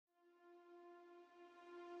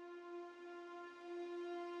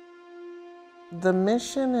The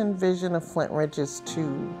mission and vision of Flintridge is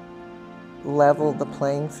to level the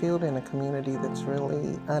playing field in a community that's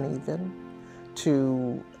really uneven,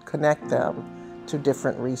 to connect them to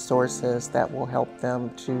different resources that will help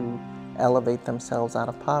them to elevate themselves out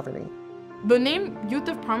of poverty. The name Youth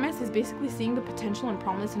of Promise is basically seeing the potential and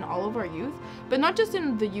promise in all of our youth, but not just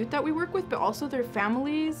in the youth that we work with, but also their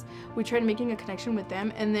families. We tried making a connection with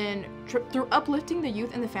them, and then through uplifting the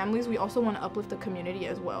youth and the families, we also want to uplift the community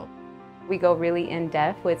as well. We go really in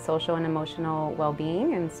depth with social and emotional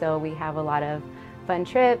well-being, and so we have a lot of fun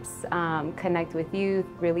trips, connect with youth,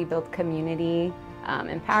 really build community,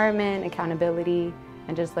 empowerment, accountability,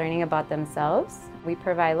 and just learning about themselves. We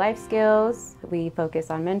provide life skills, we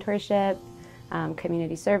focus on mentorship,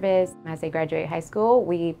 community service. As they graduate high school,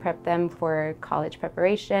 we prep them for college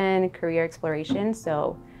preparation, career exploration,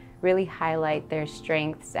 so really highlight their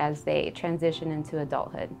strengths as they transition into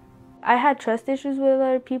adulthood. I had trust issues with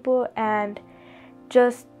other people, and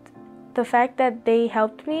just the fact that they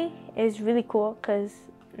helped me is really cool because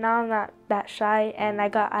now I'm not that shy and I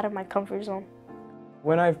got out of my comfort zone.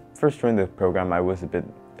 When I first joined the program, I was a bit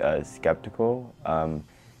skeptical.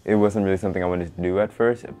 It wasn't really something I wanted to do at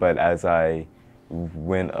first, but as I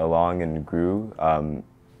went along and grew,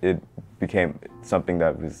 it became something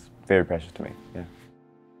that was very precious to me. Yeah.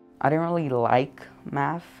 I didn't really like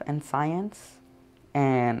math and science,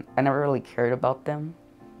 and I never really cared about them,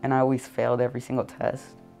 and I always failed every single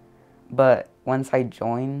test. But once I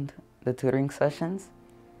joined the tutoring sessions,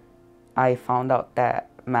 I found out that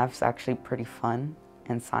math's actually pretty fun,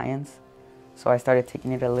 and science, so I started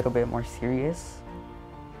taking it a little bit more serious,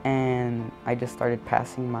 and I just started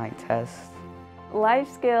passing my tests. Life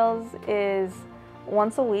skills is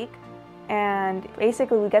once a week, and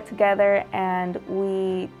basically we get together and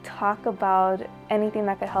we talk about anything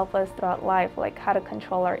that could help us throughout life, like how to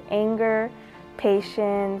control our anger,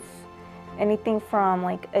 patience, anything from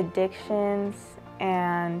like addictions,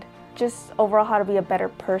 and just overall how to be a better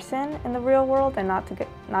person in the real world and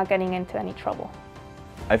not getting into any trouble.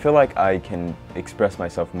 I feel like I can express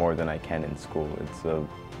myself more than I can in school. It's a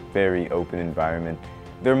very open environment.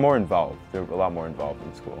 They're more involved. They're a lot more involved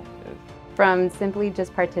in school. From simply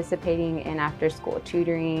just participating in after-school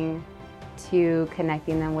tutoring, to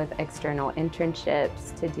connecting them with external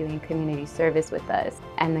internships, to doing community service with us,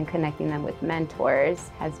 and then connecting them with mentors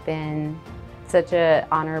has been such an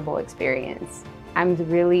honorable experience. I'm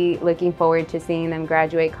really looking forward to seeing them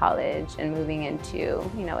graduate college and moving into,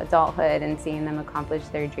 adulthood and seeing them accomplish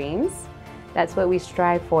their dreams. That's what we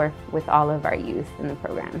strive for with all of our youth in the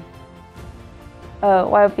program.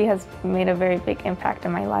 YOP has made a very big impact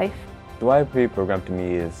in my life. The YOP program to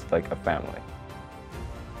me is like a family.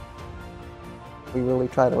 We really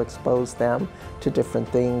try to expose them to different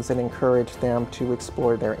things and encourage them to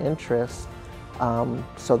explore their interests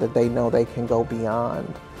so that they know they can go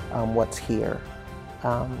beyond what's here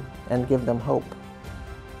and give them hope.